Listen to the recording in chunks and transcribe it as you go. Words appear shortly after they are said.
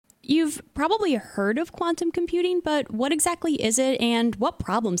You've probably heard of quantum computing, but what exactly is it and what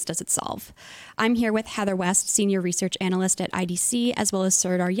problems does it solve? I'm here with Heather West, Senior Research Analyst at IDC, as well as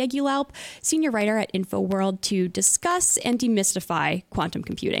Serdar Yegulalp, Senior Writer at InfoWorld, to discuss and demystify quantum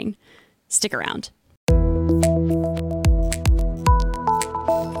computing. Stick around.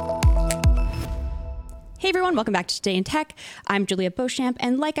 Hey everyone, welcome back to Today in Tech. I'm Julia Beauchamp,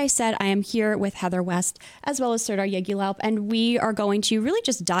 and like I said, I am here with Heather West, as well as Serdar Yegulalp, and we are going to really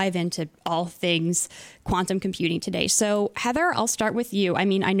just dive into all things quantum computing today. So Heather, I'll start with you. I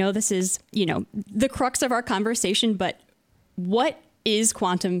mean, I know this is, the crux of our conversation, but what is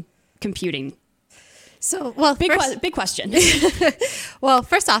quantum computing? So, well, big question. Well,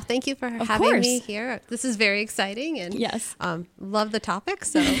 first off, thank you for having me here. This is very exciting, and yes, love the topic.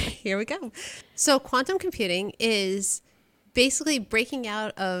 So here we go. So quantum computing is basically breaking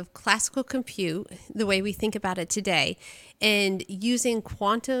out of classical compute, the way we think about it today, and using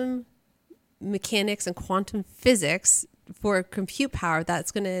quantum mechanics and quantum physics for compute power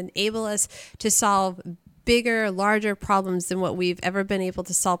that's going to enable us to solve bigger, larger problems than what we've ever been able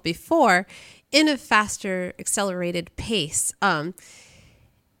to solve before in a faster, accelerated pace. And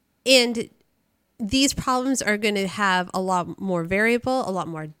these problems are going to have a lot more variable, a lot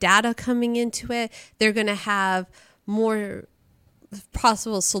more data coming into it. They're going to have more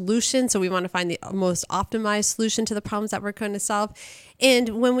possible solutions. So we want to find the most optimized solution to the problems that we're going to solve.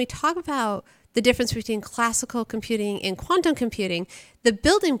 And when we talk about the difference between classical computing and quantum computing, the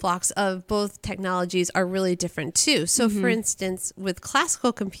building blocks of both technologies are really different too. So for instance, with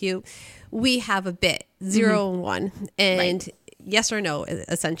classical compute, we have a bit, 0 and 1, and yes or no,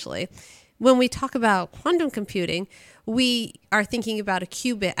 essentially. When we talk about quantum computing, we are thinking about a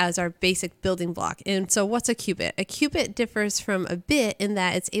qubit as our basic building block. And so what's a qubit? A qubit differs from a bit in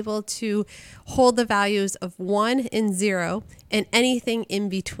that it's able to hold the values of 1 and 0 and anything in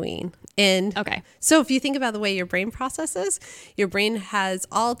between. And so if you think about the way your brain processes, your brain has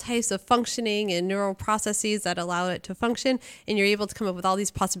all types of functioning and neural processes that allow it to function, and you're able to come up with all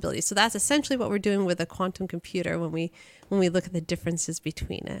these possibilities. So that's essentially what we're doing with a quantum computer when we look at the differences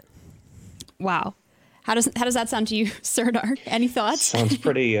between it. Wow. How does that sound to you, Serdar? Any thoughts? Sounds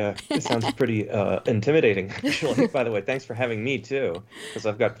pretty intimidating, actually. By the way, thanks for having me too, because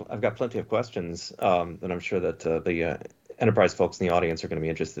I've got plenty of questions that I'm sure that the enterprise folks in the audience are going to be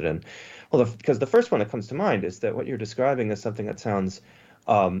interested in. Well, because the first one that comes to mind is that what you're describing is something that sounds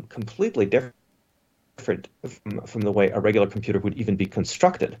completely different from the way a regular computer would even be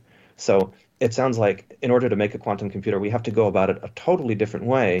constructed. So it sounds like in order to make a quantum computer, we have to go about it a totally different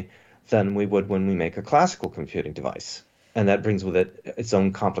way than we would when we make a classical computing device. And that brings with it its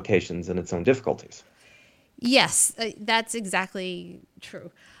own complications and its own difficulties. Yes, that's exactly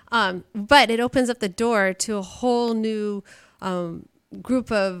true. But it opens up the door to a whole new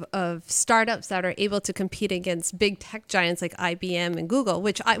group of startups that are able to compete against big tech giants like IBM and Google,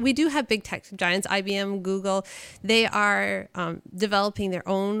 which we do have big tech giants, IBM, Google. They are developing their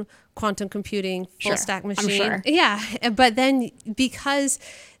own quantum computing full stack machine. I'm sure. Yeah, but then because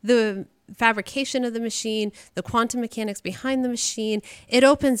the fabrication of the machine, the quantum mechanics behind the machine, it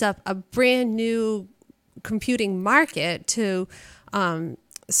opens up a brand new computing market to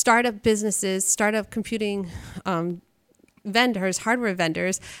startup businesses, startup computing vendors, hardware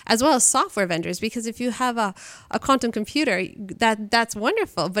vendors, as well as software vendors. Because if you have a quantum computer, that's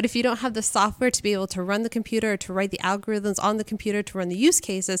wonderful. But if you don't have the software to be able to run the computer, to write the algorithms on the computer, to run the use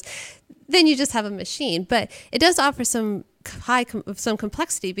cases, then you just have a machine. But it does offer some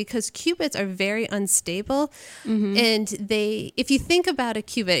complexity because qubits are very unstable. And if you think about a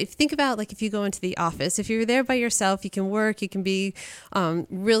qubit, if you think about like if you go into the office, if you're there by yourself, you can work, you can be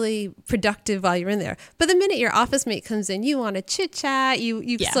really productive while you're in there. But the minute your office mate comes in, you want to chit chat,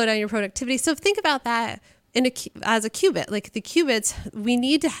 you slow down your productivity. So think about that as a qubit. Like the qubits, we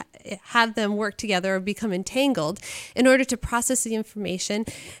need to have them work together or become entangled in order to process the information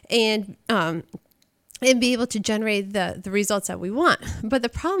and be able to generate the results that we want. But the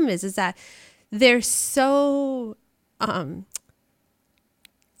problem is that they're so I'm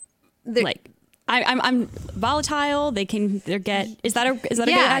volatile. Is that a good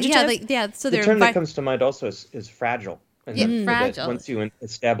adjective? So the term that comes to mind also is fragile. And fragile. Once you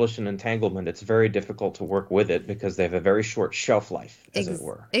establish an entanglement, it's very difficult to work with it because they have a very short shelf life, as it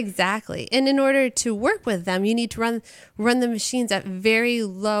were. Exactly. And in order to work with them, you need to run the machines at very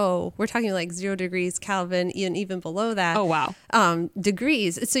low, we're talking like 0 degrees Kelvin, and even below that. Oh, wow.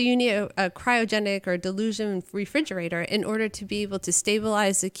 Degrees. So you need a cryogenic or dilution refrigerator in order to be able to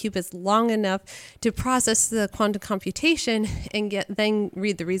stabilize the qubits long enough to process the quantum computation and then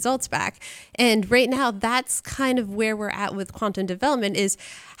read the results back. And right now, that's kind of where we're at with quantum development is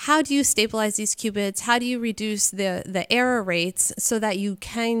how do you stabilize these qubits? How do you reduce the error rates so that you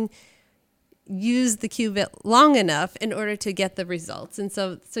can use the qubit long enough in order to get the results? And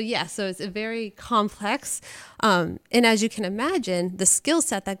so it's a very complex, and as you can imagine, the skill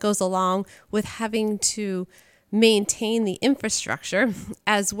set that goes along with having to maintain the infrastructure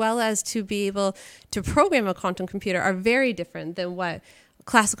as well as to be able to program a quantum computer are very different than what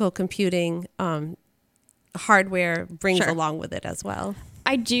classical computing hardware brings along with it as well.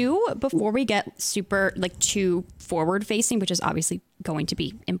 I do, before we get super too forward facing, which is obviously going to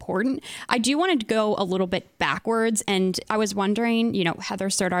be important, I do want to go a little bit backwards. And I was wondering, Heather,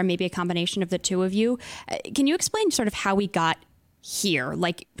 Serdar, maybe a combination of the two of you, can you explain sort of how we got here,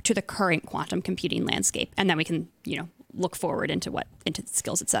 to the current quantum computing landscape? And then we can, look forward into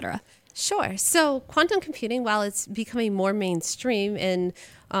skills, et cetera. Sure. So quantum computing, while it's becoming more mainstream and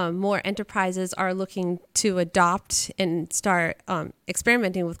more enterprises are looking to adopt and start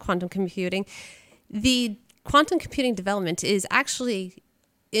experimenting with quantum computing, the quantum computing development is actually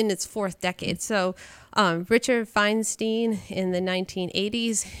in its fourth decade. So Richard Feinstein in the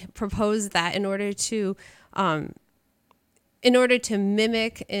 1980s proposed that in order to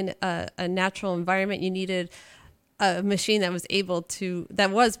mimic in a natural environment, you needed a machine that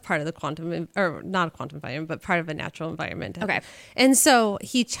was part of the quantum, or not a quantum environment, but part of a natural environment. Okay. And so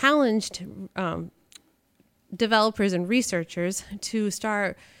he challenged developers and researchers to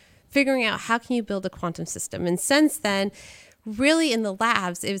start figuring out how can you build a quantum system. And since then, really in the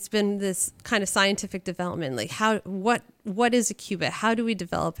labs, it's been this kind of scientific development, what is a qubit? How do we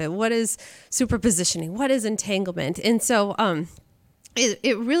develop it? What is superpositioning? What is entanglement? And so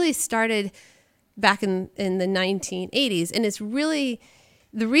it really started back in the 1980s. And it's really,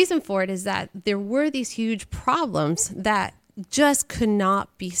 the reason for it is that there were these huge problems that just could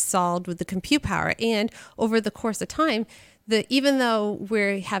not be solved with the compute power. And over the course of time, even though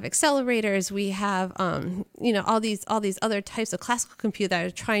we have accelerators, we have all these other types of classical compute that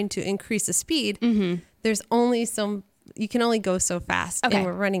are trying to increase the speed, there's only you can only go so fast, and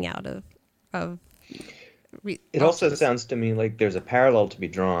we're running out of It also sounds to me like there's a parallel to be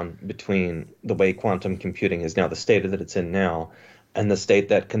drawn between the way quantum computing is now, the state that it's in now, and the state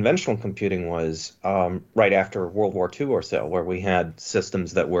that conventional computing was right after World War II or so, where we had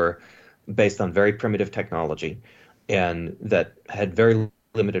systems that were based on very primitive technology and that had very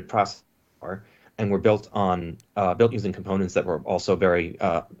limited processing power, and were built using components that were also very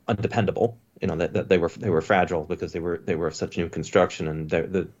undependable. That they were fragile because they were of such new construction, and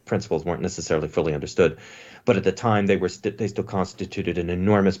the principles weren't necessarily fully understood. But at the time, they still constituted an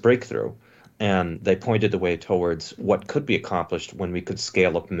enormous breakthrough, and they pointed the way towards what could be accomplished when we could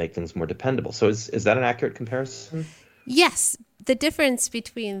scale up and make things more dependable. So is that an accurate comparison? Yes. The difference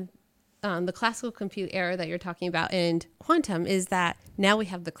between the classical compute era that you're talking about and quantum is that now we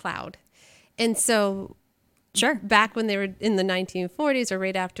have the cloud. And so back when they were in the 1940s or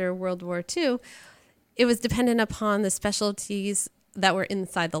right after World War II, it was dependent upon the specialties that were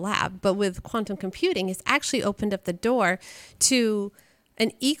inside the lab. But with quantum computing, it's actually opened up the door to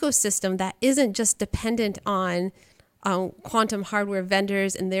an ecosystem that isn't just dependent on quantum hardware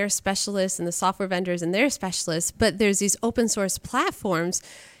vendors and their specialists and the software vendors and their specialists, but there's these open source platforms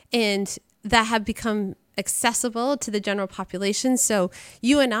and that have become accessible to the general population. So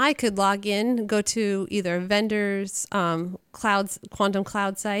you and I could log in, go to either a vendor's quantum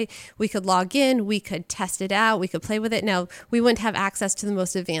cloud site. We could log in, we could test it out, we could play with it. Now, we wouldn't have access to the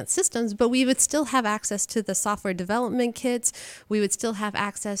most advanced systems, but we would still have access to the software development kits. We would still have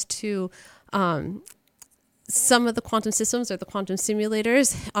access to some of the quantum systems or the quantum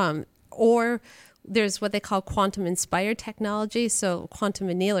simulators, or there's what they call quantum inspired technology, so quantum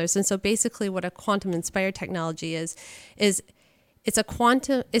annealers. And so basically what a quantum inspired technology is it's a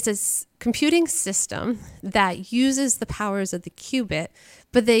computing system that uses the powers of the qubit,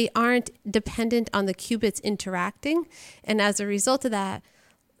 but they aren't dependent on the qubits interacting. And as a result of that,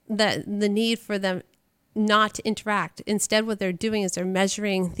 the need for them not to interact. Instead, what they're doing is they're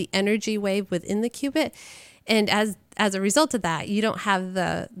measuring the energy wave within the qubit. And as a result of that, you don't have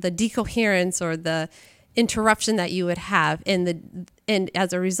the decoherence or the interruption that you would have. And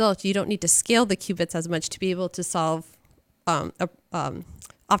as a result, you don't need to scale the qubits as much to be able to solve a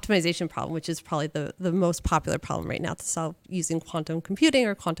optimization problem, which is probably the most popular problem right now to solve using quantum computing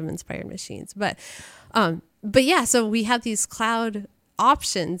or quantum inspired machines. But yeah, so we have these cloud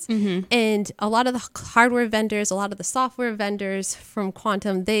options. And a lot of the hardware vendors, a lot of the software vendors from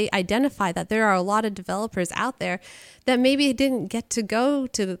quantum, they identify that there are a lot of developers out there that maybe didn't get to go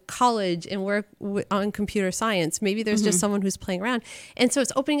to college and work on computer science. Maybe there's just someone who's playing around. And so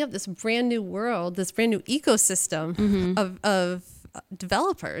it's opening up this brand new world, this brand new ecosystem of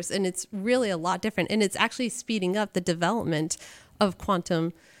developers. And it's really a lot different. And it's actually speeding up the development of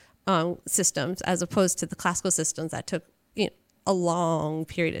quantum systems as opposed to the classical systems that took a long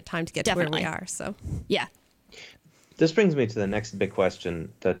period of time to get to where we are. So yeah. This brings me to the next big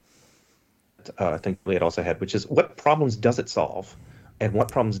question that I think Juliet also had, which is what problems does it solve and what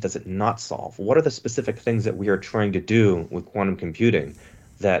problems does it not solve? What are the specific things that we are trying to do with quantum computing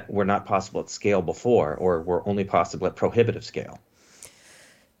that were not possible at scale before or were only possible at prohibitive scale?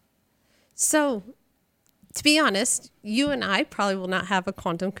 So, to be honest, you and I probably will not have a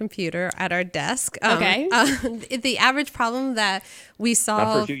quantum computer at our desk. Okay. The average problem that we solve...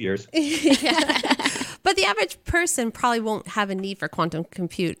 Not for a few years. But the average person probably won't have a need for quantum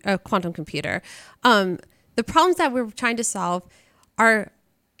computer. The problems that we're trying to solve are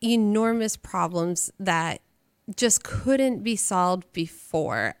enormous problems that just couldn't be solved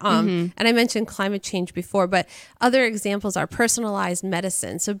before. And I mentioned climate change before, but other examples are personalized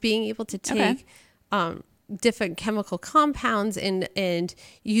medicine. So being able to take different chemical compounds and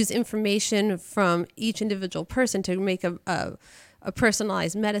use information from each individual person to make a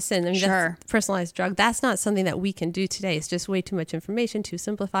personalized medicine. I mean, that's personalized drug. That's not something that we can do today. It's just way too much information, too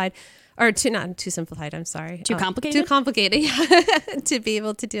simplified, or not too simplified. I'm sorry. Too complicated? Too complicated to be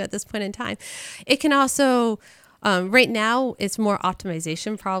able to do at this point in time. It can also, right now, it's more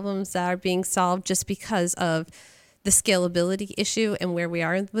optimization problems that are being solved just because of the scalability issue and where we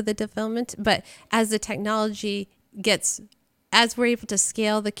are with the development. But as the technology as we're able to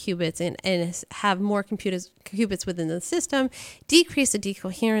scale the qubits and have more qubits within the system, decrease the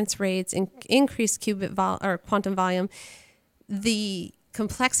decoherence rates, and increase or quantum volume, the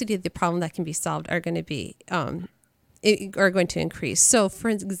complexity of the problem that can be solved are going to be going to increase. So, for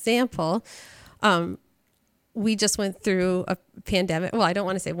example, we just went through a pandemic. Well, I don't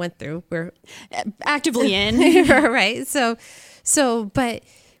want to say went through. We're actively in. Right. So, but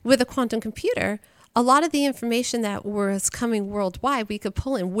with a quantum computer, a lot of the information that was coming worldwide, we could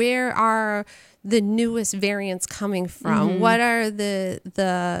pull in. Where are the newest variants coming from? What are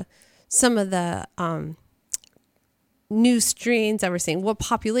some of the new strains that we're seeing? What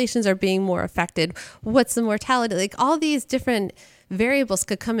populations are being more affected? What's the mortality? Like all these different variables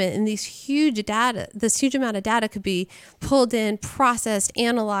could come in, and this huge amount of data could be pulled in, processed,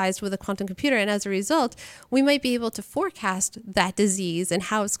 analyzed with a quantum computer. And as a result, we might be able to forecast that disease and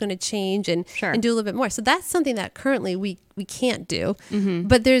how it's going to change and do a little bit more. So that's something that currently we can't do.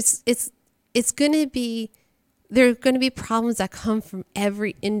 But there are going to be problems that come from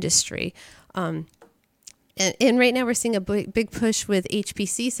every industry. And right now we're seeing a big push with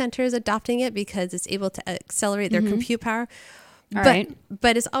HPC centers adopting it because it's able to accelerate their compute power.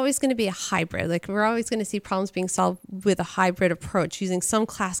 But it's always going to be a hybrid. Like we're always going to see problems being solved with a hybrid approach using some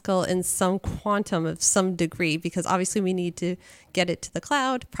classical and some quantum of some degree, because obviously we need to get it to the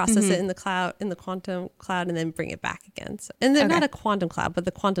cloud, process it in the quantum cloud, and then bring it back again. So, and they're not a quantum cloud, but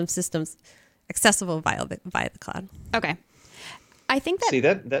the quantum system's accessible via the cloud. Okay. I think that... See,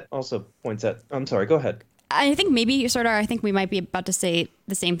 that also points at... I'm sorry, go ahead. I think maybe I think we might be about to say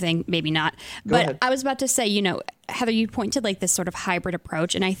the same thing, maybe not. But I was about to say, Heather, you pointed like this sort of hybrid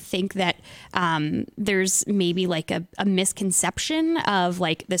approach. And I think that there's maybe like a misconception of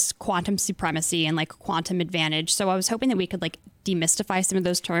like this quantum supremacy and like quantum advantage. So I was hoping that we could like demystify some of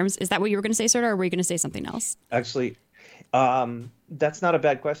those terms. Is that what you were going to say, Serdar, or were you going to say something else? Actually, that's not a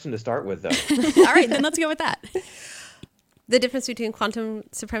bad question to start with, though. All right, then let's go with that. The difference between quantum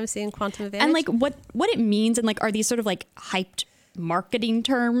supremacy and quantum advantage? And like what it means, and like are these sort of like hyped marketing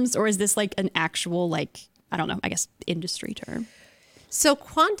terms, or is this like an actual like, I don't know, I guess industry term? So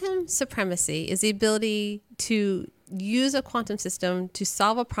quantum supremacy is the ability to use a quantum system to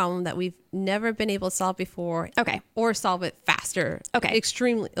solve a problem that we've never been able to solve before. Okay. Or solve it faster. Okay.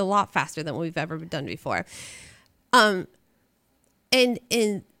 A lot faster than we've ever done before.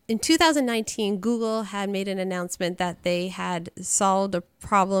 In 2019, Google had made an announcement that they had solved a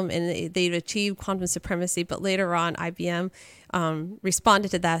problem and they'd achieved quantum supremacy. But later on, IBM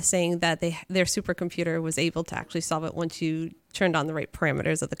responded to that, saying that their supercomputer was able to actually solve it once you turned on the right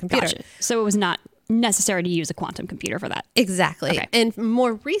parameters of the computer. Gotcha. So it was not necessary to use a quantum computer for that. Exactly. Okay. And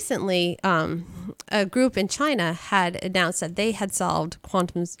more recently, a group in China had announced that they had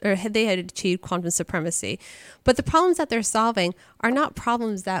they had achieved quantum supremacy. But the problems that they're solving are not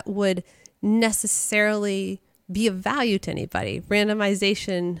problems that would necessarily be of value to anybody. Random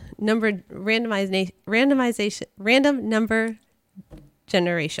number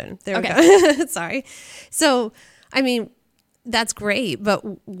generation. There we go. Sorry. So, I mean, that's great, but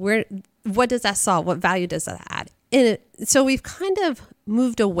what does that solve? What value does that add? So we've kind of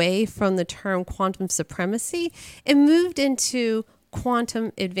moved away from the term quantum supremacy and moved into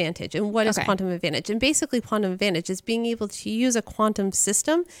quantum advantage. And what is quantum advantage? And basically quantum advantage is being able to use a quantum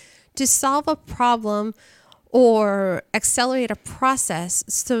system to solve a problem or accelerate a process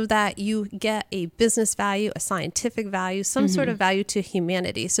so that you get a business value, a scientific value, some sort of value to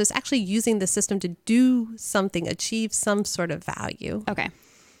humanity. So it's actually using the system to do something, achieve some sort of value. Okay.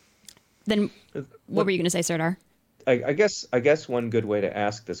 Then what were you going to say, Serdar? I guess one good way to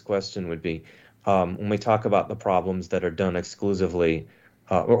ask this question would be when we talk about the problems that are done exclusively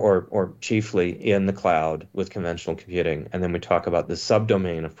or chiefly in the cloud with conventional computing, and then we talk about the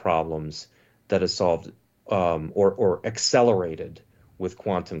subdomain of problems that is solved or accelerated with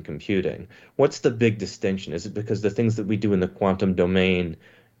quantum computing. What's the big distinction? Is it because the things that we do in the quantum domain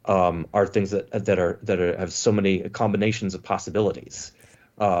are things that have so many combinations of possibilities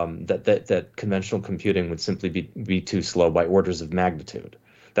that conventional computing would simply be too slow by orders of magnitude?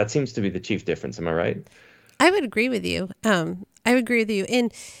 That seems to be the chief difference. Am I right? I would agree with you.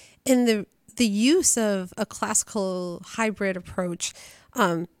 In the use of a classical hybrid approach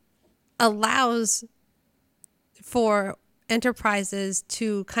allows for enterprises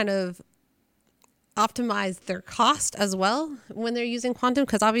to kind of optimize their cost as well when they're using quantum,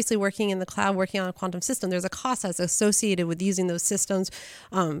 because obviously working in the cloud, working on a quantum system, there's a cost that's associated with using those systems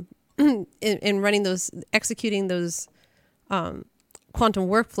in running those, executing those quantum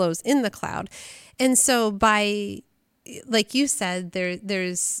workflows in the cloud. And so by, like you said,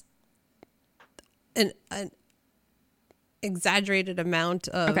 there's an exaggerated amount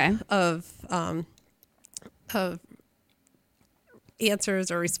of answers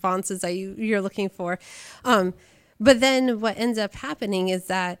or responses that you're looking for. But then what ends up happening is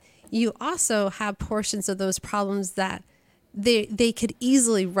that you also have portions of those problems that they could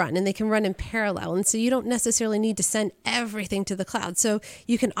easily run, and they can run in parallel. And so you don't necessarily need to send everything to the cloud. So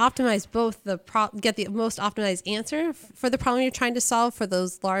you can optimize both get the most optimized answer for the problem you're trying to solve for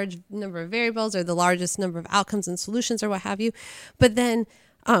those large number of variables or the largest number of outcomes and solutions or what have you. But then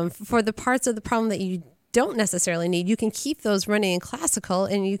for the parts of the problem that you don't necessarily need, you can keep those running in classical,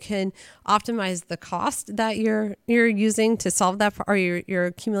 and you can optimize the cost that you're using to solve that, or you're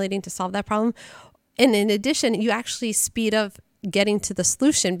accumulating to solve that problem. And in addition, you actually speed up getting to the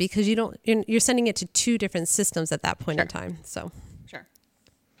solution because you're sending it to two different systems at that point in time. So, sure.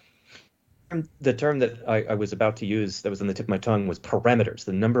 The term that I was about to use that was on the tip of my tongue was parameters,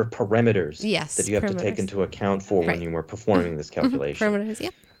 the number of parameters that you have to take into account for when you were performing this calculation. Parameters,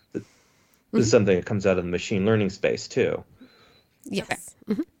 yeah. This is something that comes out of the machine learning space too. Yes.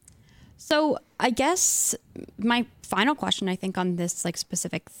 Okay. So I guess my final question, I think, on this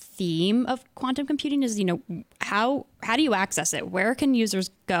specific theme of quantum computing is, how do you access it? Where can users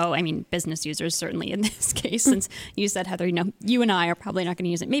go? I mean, business users, certainly in this case, since you said, Heather, you and I are probably not going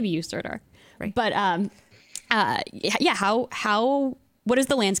to use it. Maybe you, Serdar. Right. But what does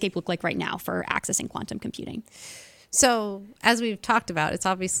the landscape look like right now for accessing quantum computing? So as we've talked about, it's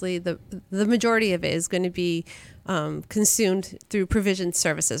obviously the majority of it is going to be consumed through provisioned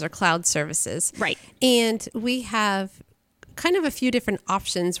services or cloud services. Right. And we have kind of a few different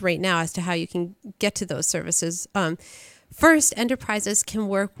options right now as to how you can get to those services. First, enterprises can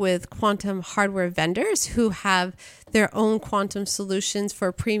work with quantum hardware vendors who have their own quantum solutions for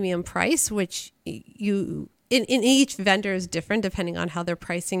a premium price, which in each vendor is different depending on how they're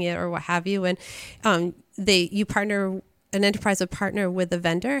pricing it or what have you. And an enterprise would partner with a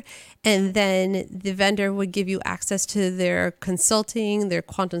vendor, and then the vendor would give you access to their consulting, their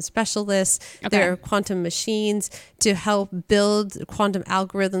quantum specialists, their quantum machines to help build quantum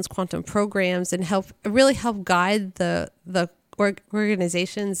algorithms, quantum programs, and really help guide the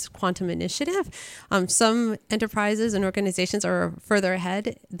organization's quantum initiative. Some enterprises and organizations are further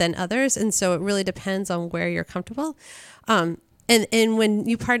ahead than others, and so it really depends on where you're comfortable. And when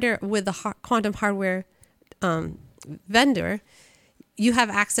you partner with the quantum hardware vendor, you have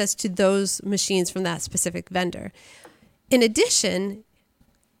access to those machines from that specific vendor. In addition,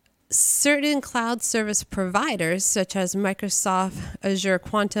 certain cloud service providers, such as Microsoft Azure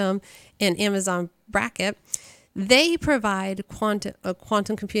Quantum and Amazon Braket, they provide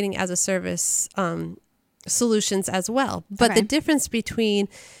quantum computing as a service solutions as well. But the difference between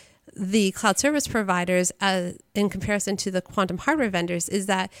the cloud service providers in comparison to the quantum hardware vendors is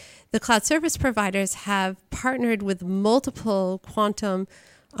that the cloud service providers have partnered with multiple quantum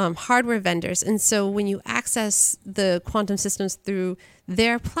hardware vendors. And so when you access the quantum systems through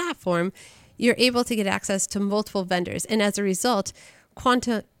their platform, you're able to get access to multiple vendors. And as a result,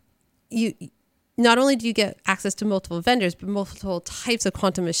 not only do you get access to multiple vendors, but multiple types of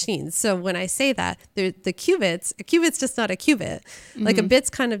quantum machines. So when I say that, the qubits, a qubit's just not a qubit. Like a bit's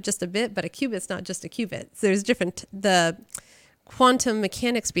kind of just a bit, but a qubit's not just a qubit. So there's the quantum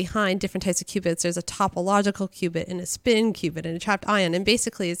mechanics behind different types of qubits. There's a topological qubit and a spin qubit and a trapped ion. And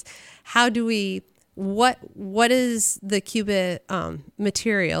basically it's what is the qubit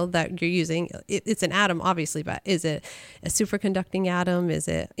material that you're using? It's an atom, obviously, but is it a superconducting atom? Is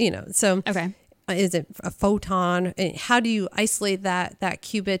it, Okay. Is it a photon? And how do you isolate that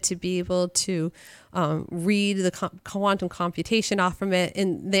qubit to be able to read the quantum computation off from it?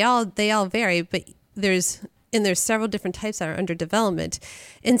 And they all vary, but there's several different types that are under development.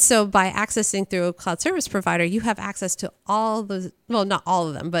 And so by accessing through a cloud service provider, you have access to all those, well, not all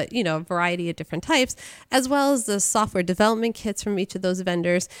of them, but, a variety of different types, as well as the software development kits from each of those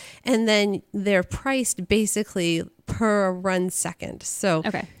vendors. And then they're priced basically per run second. So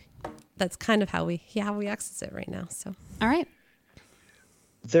that's kind of how we access it right now. So, all right.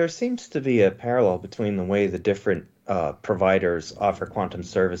 There seems to be a parallel between the way the different providers offer quantum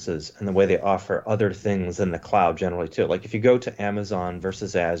services and the way they offer other things in the cloud generally too. Like if you go to Amazon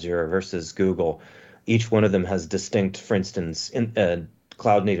versus Azure versus Google, each one of them has distinct, for instance,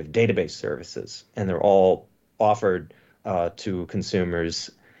 cloud native database services, and they're all offered to consumers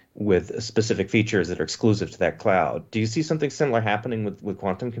with specific features that are exclusive to that cloud. Do you see something similar happening with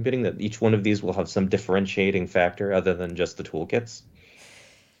quantum computing, that each one of these will have some differentiating factor other than just the toolkits?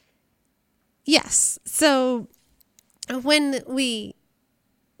 Yes. So when we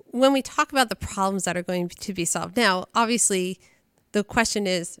talk about the problems that are going to be solved, now, obviously, the question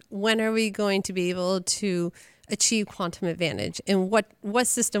is, when are we going to be able to achieve quantum advantage, and what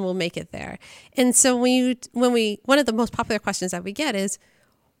system will make it there? And so one of the most popular questions that we get is,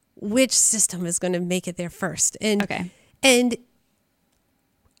 which system is going to make it there first? And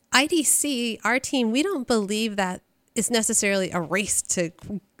IDC, our team, we don't believe that it's necessarily a race to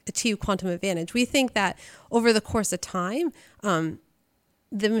achieve quantum advantage. We think that over the course of time,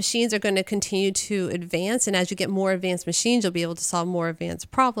 the machines are going to continue to advance, and as you get more advanced machines, you'll be able to solve more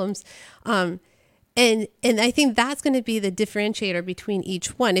advanced problems. And I think that's going to be the differentiator between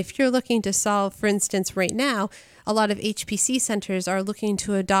each one. If you're looking to solve, for instance, right now, a lot of HPC centers are looking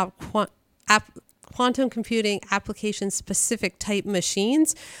to adopt quantum computing application-specific type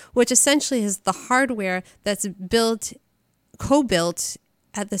machines, which essentially is the hardware that's co-built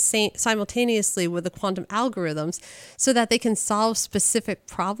at the same simultaneously with the quantum algorithms, so that they can solve specific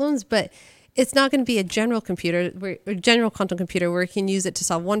problems. But it's not going to be a general quantum computer where you can use it to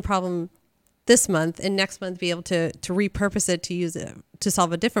solve one problem this month and next month be able to repurpose it to use it to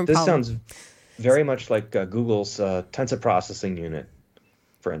solve a different problem. This sounds very much like Google's tensor processing unit,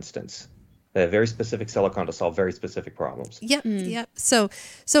 for instance. They have very specific silicon to solve very specific problems. Yep. So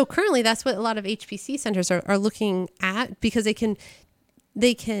currently that's what a lot of HPC centers are looking at, because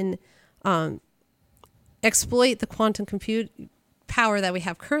they can exploit the quantum compute power that we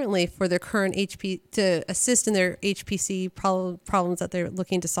have currently for their current to assist in their HPC problems that they're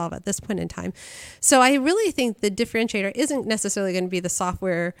looking to solve at this point in time. So I really think the differentiator isn't necessarily going to be the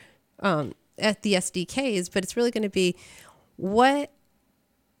software at the SDKs, but it's really going to be what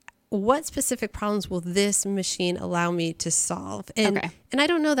specific problems will this machine allow me to solve? And I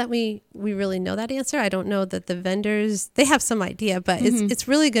don't know that we really know that answer. I don't know that the vendors, they have some idea, but it's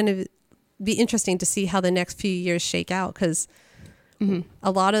really going to be interesting to see how the next few years shake out, because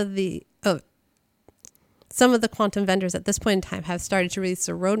a lot of some of the quantum vendors at this point in time have started to release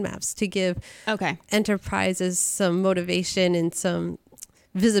their roadmaps to give enterprises some motivation and some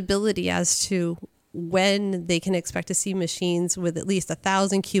visibility as to when they can expect to see machines with at least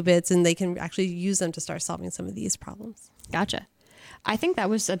 1,000 qubits, and they can actually use them to start solving some of these problems. Gotcha. I think that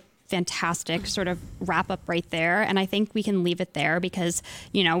was a fantastic sort of wrap up right there. And I think we can leave it there because,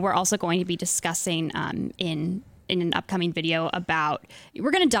 we're also going to be discussing in an upcoming video about,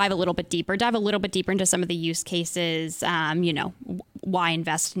 we're going to dive a little bit deeper into some of the use cases, why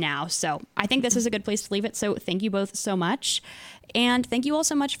invest now. So I think this is a good place to leave it. So thank you both so much. And thank you all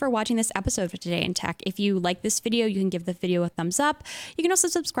so much for watching this episode of Today in Tech. If you like this video, you can give the video a thumbs up. You can also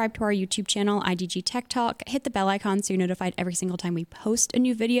subscribe to our YouTube channel, IDG Tech Talk. Hit the bell icon so you're notified every single time we post a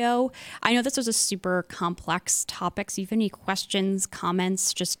new video. I know this was a super complex topic, so if you have any questions,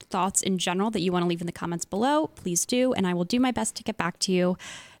 comments, just thoughts in general that you want to leave in the comments below, please do, and I will do my best to get back to you.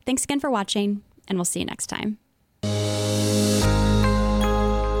 Thanks again for watching, and we'll see you next time.